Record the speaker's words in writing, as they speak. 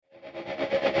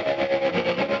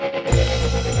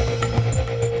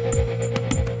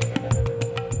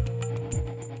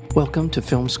Welcome to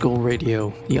Film School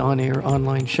Radio, the on-air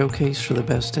online showcase for the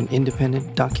best in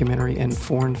independent documentary and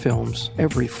foreign films,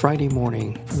 every Friday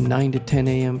morning from 9 to 10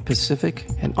 a.m. Pacific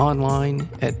and online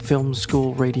at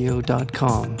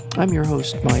filmschoolradio.com. I'm your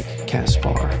host, Mike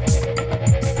Kaspar.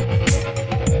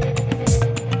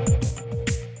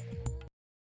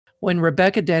 When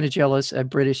Rebecca Danigelis, a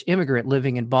British immigrant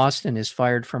living in Boston, is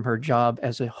fired from her job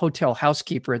as a hotel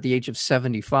housekeeper at the age of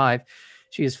 75,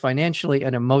 she is financially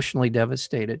and emotionally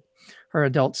devastated. Her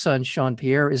adult son, Sean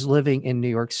Pierre, is living in New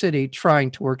York City,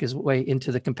 trying to work his way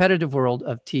into the competitive world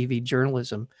of TV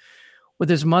journalism. With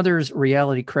his mother's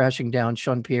reality crashing down,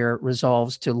 Sean Pierre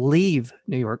resolves to leave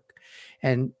New York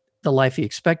and the life he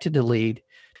expected to lead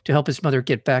to help his mother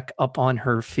get back up on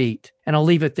her feet. And I'll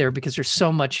leave it there because there's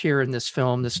so much here in this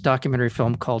film, this documentary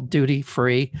film called Duty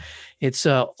Free. It's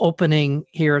opening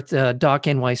here at the Doc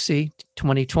NYC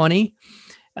 2020.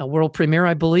 A world premiere,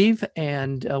 I believe,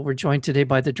 and we're joined today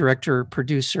by the director,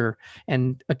 producer,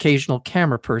 and occasional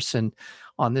camera person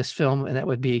on this film, and that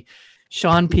would be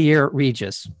Sean Pierre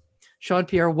Regis. Sean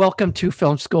Pierre, welcome to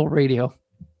Film School Radio.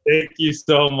 Thank you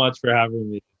so much for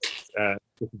having me.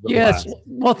 Yes,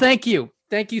 well, thank you.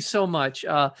 Thank you so much.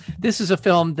 This is a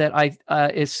film that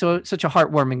is such a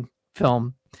heartwarming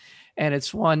film, and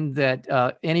it's one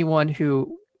that anyone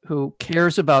who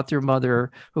cares about their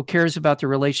mother, who cares about the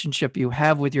relationship you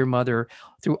have with your mother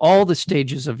through all the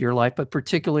stages of your life, but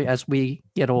particularly as we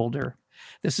get older,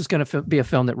 this is going to be a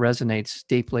film that resonates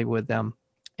deeply with them.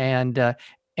 And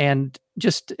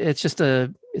it's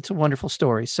a wonderful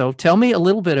story. So tell me a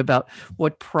little bit about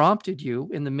what prompted you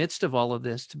in the midst of all of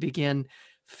this to begin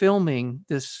filming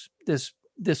this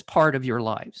part of your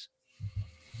lives.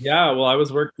 Yeah, well, I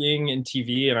was working in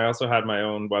TV and I also had my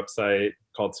own website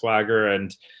called Swagger,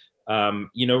 and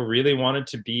really wanted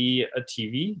to be a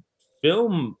TV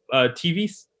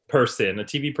person, a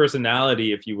TV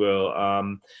personality, if you will,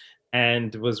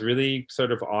 and was really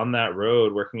sort of on that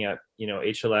road working at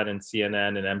HLN and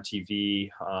CNN and MTV.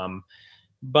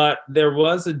 But there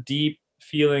was a deep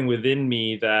feeling within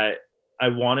me that I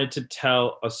wanted to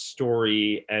tell a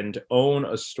story and own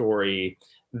a story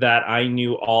that I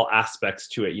knew all aspects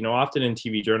to it. Often in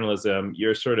TV journalism, you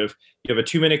have a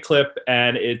 2-minute clip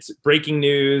and it's breaking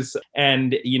news,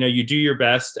 and you do your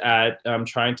best at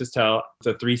trying to tell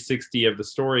the 360 of the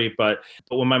story. But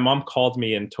when my mom called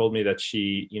me and told me that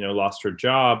she lost her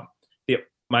job,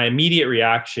 my immediate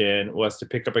reaction was to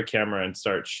pick up a camera and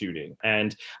start shooting.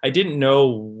 And I didn't know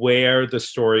where the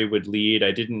story would lead.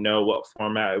 I didn't know what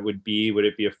format it would be. Would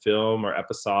it be a film or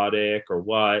episodic or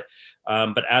what?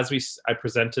 But as I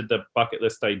presented the bucket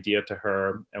list idea to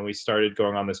her and we started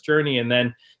going on this journey. And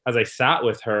then as I sat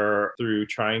with her through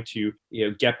trying to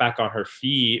get back on her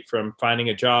feet from finding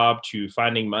a job to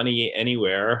finding money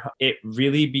anywhere, it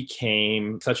really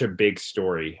became such a big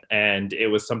story. And it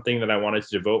was something that I wanted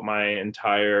to devote my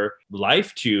entire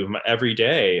life to every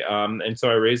day. And so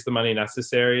I raised the money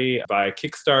necessary via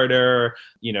Kickstarter,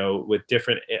 with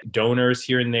different donors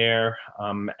here and there.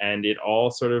 And it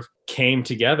all sort of cobbled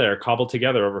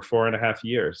together over 4.5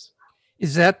 years.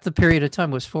 Is that the period of time?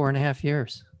 Was 4.5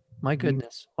 years? My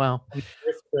goodness. Wow.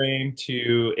 First frame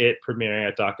to it premiering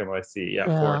at Doc NYC.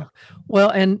 Yeah. Well,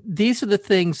 and these are the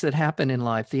things that happen in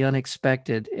life, the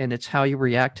unexpected, and it's how you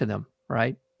react to them,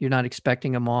 right? You're not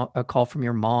expecting a call from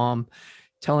your mom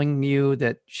telling you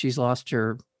that she's lost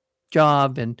her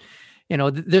job. And,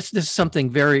 this is something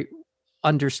very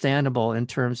understandable in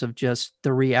terms of just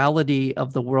the reality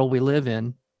of the world we live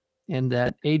in, and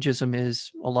that ageism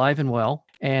is alive and well.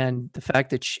 And the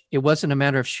fact that it wasn't a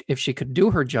matter of if she could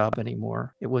do her job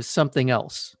anymore, it was something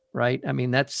else, right? I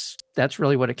mean, that's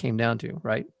really what it came down to,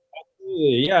 right?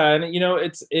 Yeah, and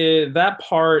that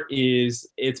part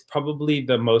it's probably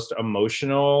the most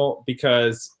emotional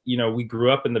because we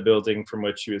grew up in the building from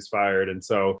which she was fired, and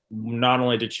so not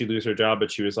only did she lose her job,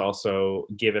 but she was also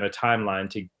given a timeline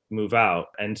to move out.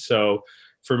 And so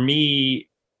for me,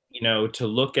 to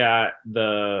look at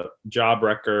the job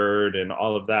record and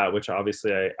all of that, which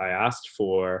obviously I asked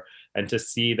for, and to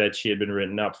see that she had been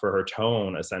written up for her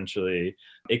tone, essentially,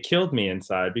 it killed me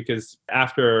inside, because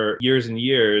after years and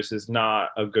years is not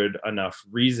a good enough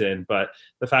reason. But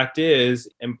the fact is,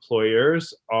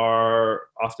 employers are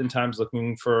oftentimes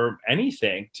looking for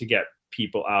anything to get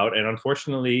people out. And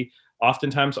unfortunately,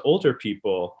 oftentimes older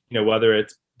people, whether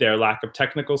it's their lack of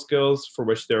technical skills for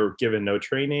which they're given no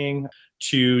training,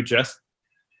 to just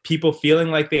people feeling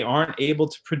like they aren't able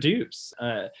to produce.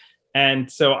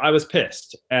 And so I was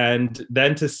pissed. And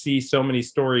then to see so many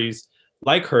stories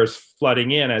like hers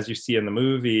flooding in, as you see in the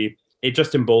movie, it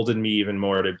just emboldened me even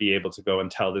more to be able to go and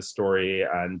tell this story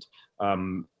and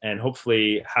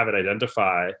hopefully have it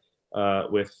identify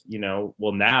with,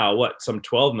 well, now what, some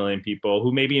 12 million people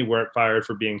who maybe weren't fired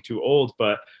for being too old,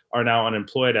 but are now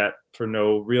unemployed for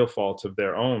no real fault of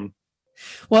their own.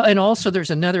 Well, and also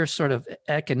there's another sort of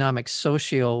economic,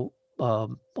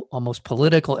 almost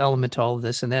political element to all of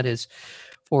this, and that is,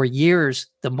 for years,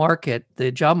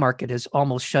 the job market has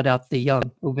almost shut out the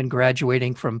young who've been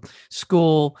graduating from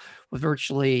school with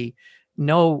virtually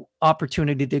no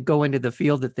opportunity to go into the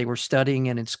field that they were studying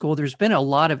in school. There's been a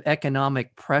lot of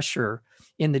economic pressure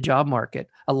in the job market,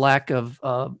 a lack of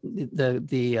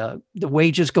the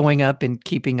wages going up and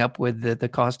keeping up with the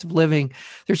cost of living.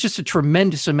 There's just a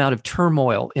tremendous amount of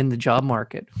turmoil in the job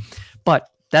market. But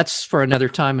that's for another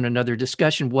time and another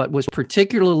discussion. What was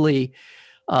particularly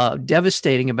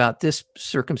devastating about this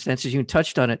circumstances, you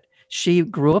touched on it, she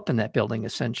grew up in that building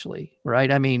essentially,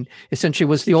 right? I mean, essentially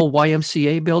was the old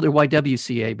YMCA building, or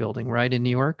YWCA building, right, in New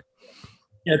York?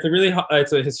 Yeah,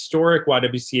 it's a historic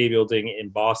YWCA building in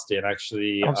Boston,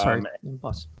 actually. I'm sorry, in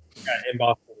Boston. Yeah, in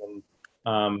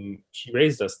Boston. She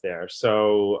raised us there.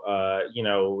 So,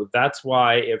 that's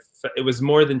why it was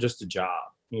more than just a job,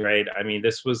 right? I mean,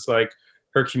 this was like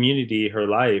her community, her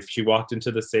life. She walked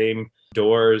into the same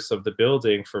doors of the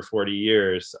building for 40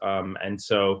 years. And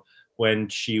so when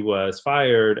she was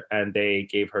fired and they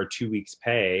gave her 2 weeks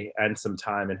pay and some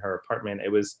time in her apartment,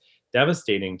 it was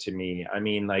devastating to me. I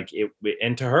mean,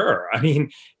 and to her, I mean,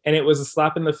 and it was a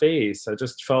slap in the face. I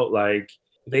just felt like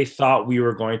they thought we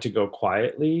were going to go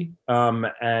quietly,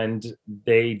 and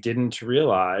they didn't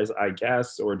realize, I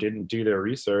guess, or didn't do their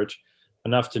research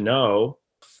enough to know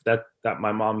that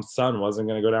my mom's son wasn't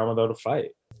going to go down without a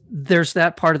fight. There's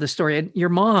that part of the story. And your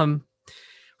mom,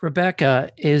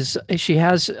 Rebecca, she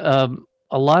has a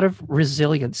lot of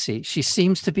resiliency. She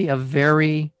seems to be a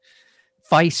very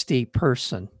feisty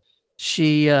person.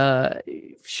 She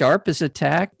sharp as a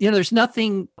tack. There's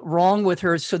nothing wrong with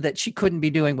her so that she couldn't be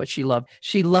doing what she loved.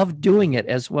 She loved doing it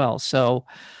as well. So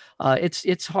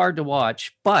it's hard to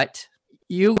watch. But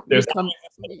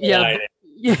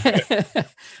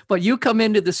but you come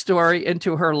into the story,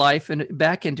 into her life, and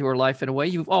back into her life in a way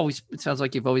it sounds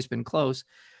like you've always been close.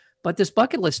 But this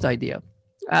bucket list idea,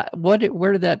 where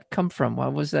did that come from?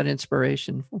 What was that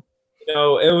inspiration?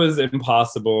 It was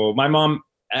impossible. My mom,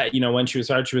 when she was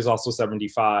hired, she was also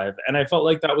 75. And I felt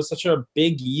like that was such a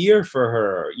big year for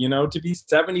her, to be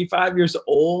 75 years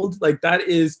old. Like, that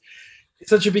is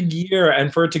such a big year.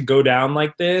 And for it to go down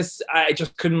like this, I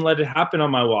just couldn't let it happen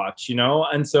on my watch,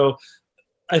 And so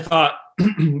I thought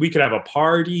we could have a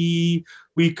party.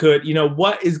 We could,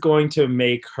 what is going to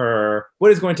lift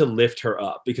her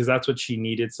up? Because that's what she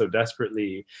needed so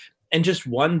desperately. And just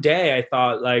one day I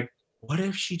thought, what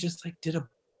if she just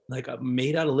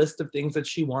made out a list of things that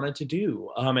she wanted to do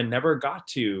and never got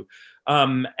to.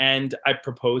 And I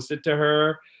proposed it to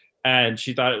her, and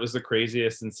she thought it was the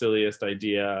craziest and silliest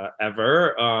idea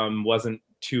ever. Wasn't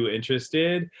too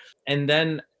interested. And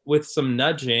then with some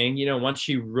nudging, once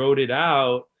she wrote it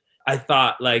out, I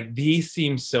thought, these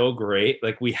seem so great.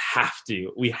 We have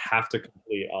to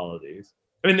complete all of these.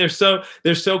 I mean, they're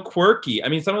so quirky. I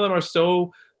mean, some of them are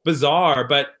so bizarre,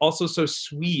 but also so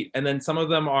sweet. And then some of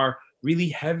them are really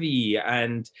heavy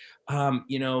and,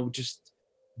 just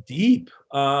deep.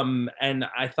 And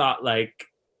I thought,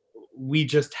 we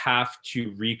just have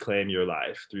to reclaim your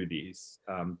life through these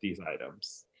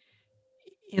items.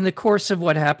 In the course of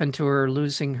what happened to her,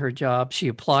 losing her job, she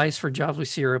applies for jobs. We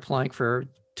see her applying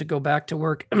to go back to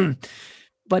work.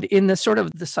 But in the sort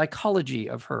of the psychology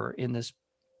of her in this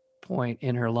point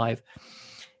in her life,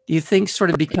 do you think sort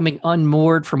of becoming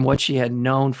unmoored from what she had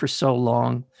known for so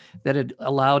long, that it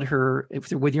allowed her,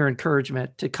 with your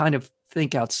encouragement, to kind of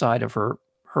think outside of her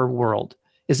world?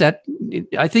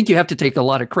 I think you have to take a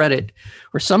lot of credit,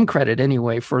 or some credit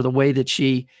anyway, for the way that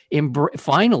she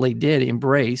finally did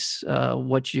embrace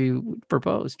what you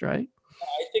proposed, right?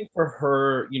 I think for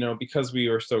her, because we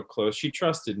were so close, she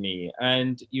trusted me.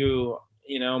 And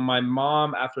my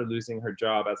mom, after losing her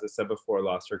job, as I said before,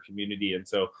 lost her community. And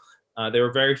so there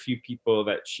were very few people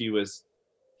that she was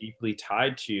deeply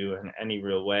tied to in any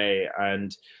real way.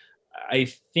 And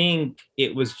I think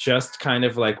it was just kind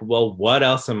of well, what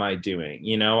else am I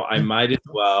doing? I might as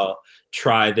well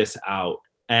try this out.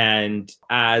 And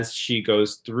as she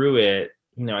goes through it,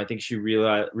 I think she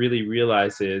really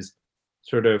realizes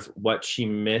sort of what she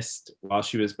missed while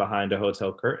she was behind a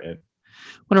hotel curtain.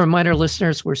 I want to remind our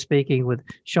listeners, we're speaking with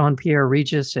Jean-Pierre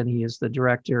Regis, and he is the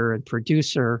director and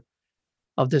producer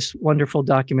of this wonderful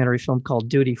documentary film called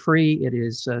Duty Free. It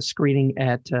is screening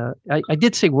at, I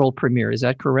did say world premiere, is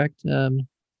that correct?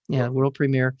 Yeah, world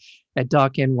premiere at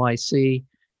Doc NYC,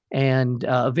 and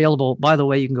available, by the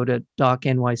way, you can go to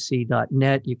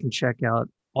docnyc.net. You can check out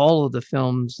all of the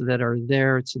films that are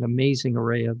there. It's an amazing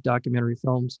array of documentary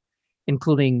films,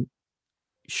 including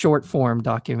short form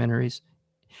documentaries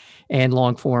and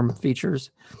long form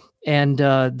features. And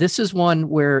this is one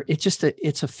where it's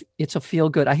a feel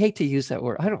good. I hate to use that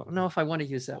word. I don't know if I want to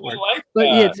use that word, like but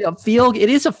that. it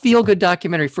is a feel good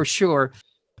documentary for sure.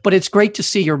 But it's great to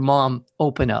see your mom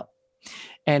open up,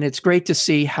 and it's great to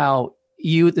see how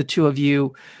the two of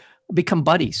you, become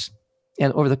buddies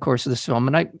and over the course of this film.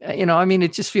 And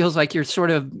it just feels like you're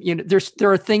sort of,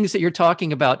 there are things that you're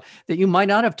talking about that you might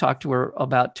not have talked to her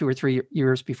about 2 or 3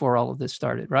 years before all of this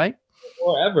started, right?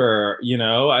 Forever,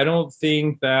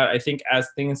 I think as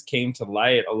things came to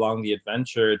light along the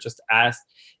adventure,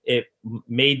 it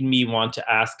made me want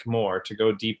to ask more, to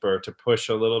go deeper, to push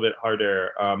a little bit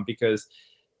harder, because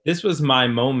this was my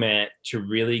moment to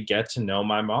really get to know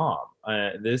my mom.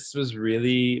 This was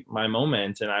really my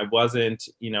moment, and I wasn't,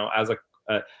 as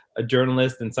a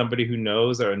journalist and somebody who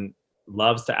knows and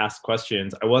loves to ask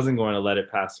questions, I wasn't going to let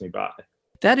it pass me by.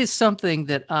 That is something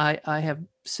that I have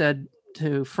said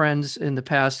to friends in the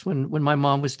past when my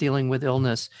mom was dealing with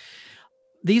illness.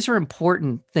 These are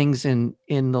important things in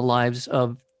the lives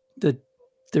of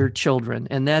their children,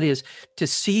 and that is to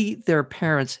see their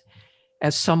parents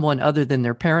as someone other than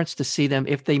their parents, to see them,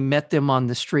 if they met them on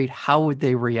the street, how would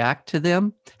they react to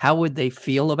them? How would they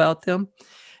feel about them?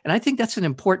 And I think that's an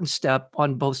important step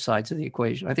on both sides of the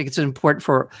equation. I think it's important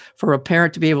for a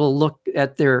parent to be able to look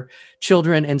at their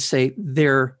children and say,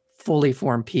 they're fully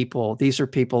formed people. These are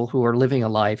people who are living a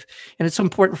life. And it's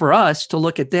important for us to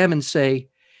look at them and say,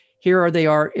 they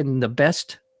are in the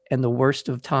best and the worst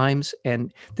of times,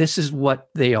 and this is what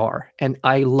they are. And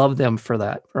I love them for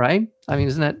that, right? I mean,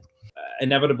 isn't that?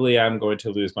 Inevitably, I'm going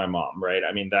to lose my mom, right?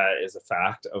 I mean, that is a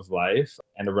fact of life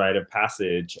and a rite of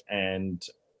passage. And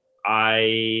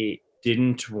I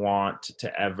didn't want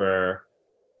to ever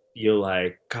feel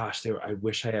like, gosh, I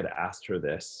wish I had asked her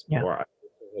this, Yeah. or I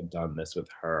had done this with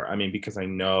her. I mean, because I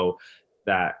know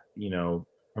that,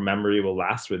 her memory will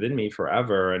last within me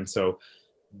forever. And so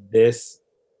this,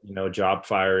 job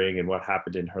firing and what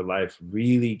happened in her life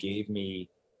really gave me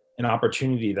an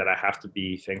opportunity that I have to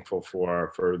be thankful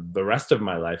for the rest of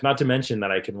my life. Not to mention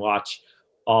that I can watch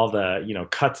all the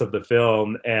cuts of the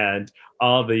film and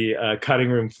all the cutting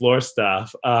room floor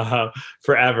stuff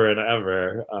forever and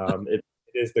ever. It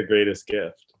is the greatest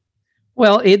gift.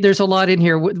 Well, there's a lot in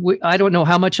here. I don't know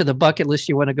how much of the bucket list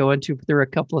you want to go into, but there are a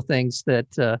couple of things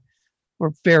that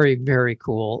were very, very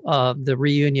cool. The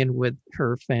reunion with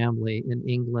her family in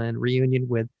England, reunion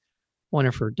with one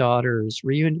of her daughters,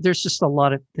 reunion. There's just a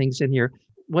lot of things in here.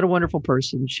 What a wonderful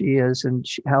person she is, and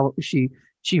how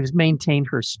she's maintained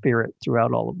her spirit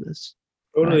throughout all of this.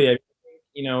 Totally.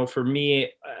 Right? For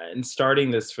me, in starting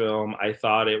this film, I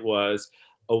thought it was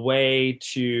a way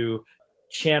to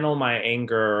channel my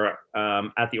anger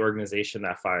at the organization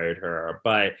that fired her.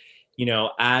 But,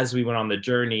 as we went on the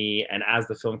journey and as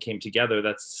the film came together,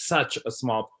 that's such a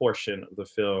small portion of the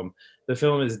film. The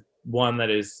film is one that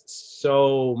is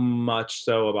so much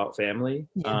so about family.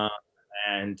 Yeah.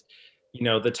 And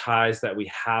the ties that we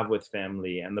have with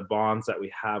family and the bonds that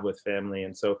we have with family.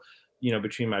 And so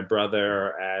between my brother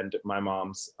and my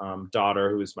mom's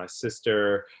daughter, who is my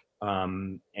sister,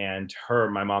 and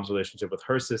my mom's relationship with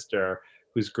her sister,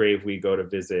 whose grave we go to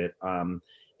visit,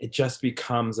 it just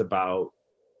becomes about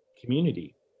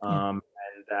community. And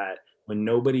that when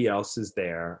nobody else is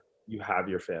there, you have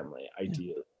your family,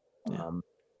 ideally. Yeah.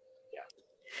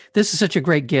 This is such a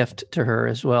great gift to her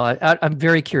as well. I'm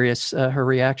very curious her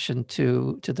reaction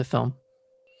to the film.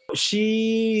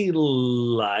 She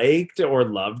liked or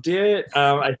loved it.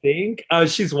 I think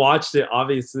she's watched it.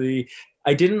 Obviously,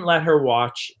 I didn't let her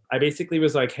watch. I basically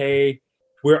was like, "Hey,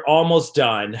 we're almost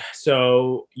done,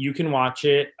 so you can watch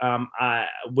it."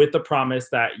 With the promise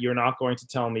that you're not going to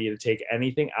tell me to take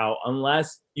anything out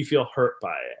unless you feel hurt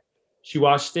by it. She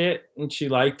watched it and she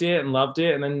liked it and loved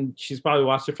it, and then she's probably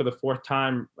watched it for the fourth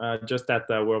time just at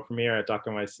the world premiere at Doc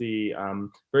NYC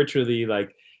virtually,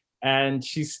 and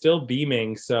she's still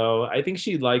beaming. So I think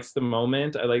she likes the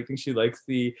moment. think she likes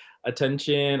the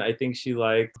attention. I think she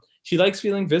likes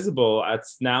feeling visible at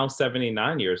now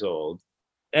 79 years old.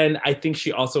 And I think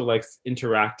she also likes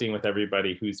interacting with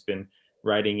everybody who's been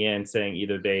writing in saying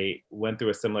either they went through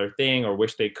a similar thing or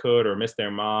wish they could or miss their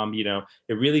mom.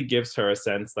 It really gives her a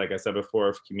sense, like I said before,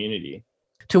 of community.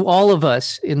 To all of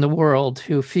us in the world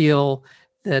who feel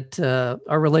that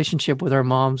our relationship with our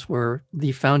moms were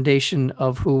the foundation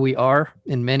of who we are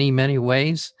in many, many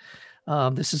ways,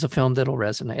 this is a film that'll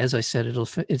resonate. As I said,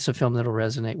 it's a film that'll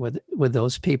resonate with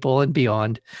those people and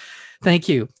beyond. Thank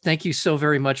you. Thank you so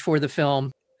very much for the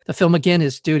film. The film, again,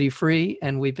 is Duty Free,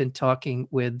 and we've been talking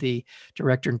with the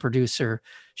director and producer,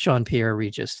 Jean-Pierre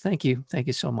Regis. Thank you. Thank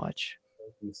you so much.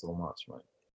 Thank you so much, Mike.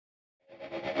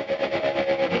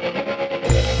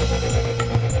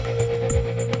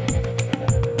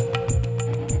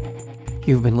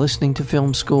 You've been listening to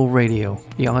Film School Radio,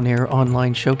 the on-air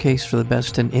online showcase for the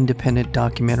best in independent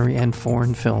documentary and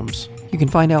foreign films. You can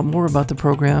find out more about the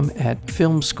program at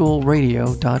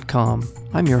filmschoolradio.com.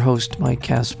 I'm your host, Mike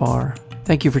Kaspar.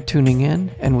 Thank you for tuning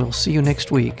in, and we'll see you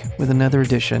next week with another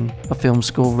edition of Film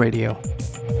School Radio.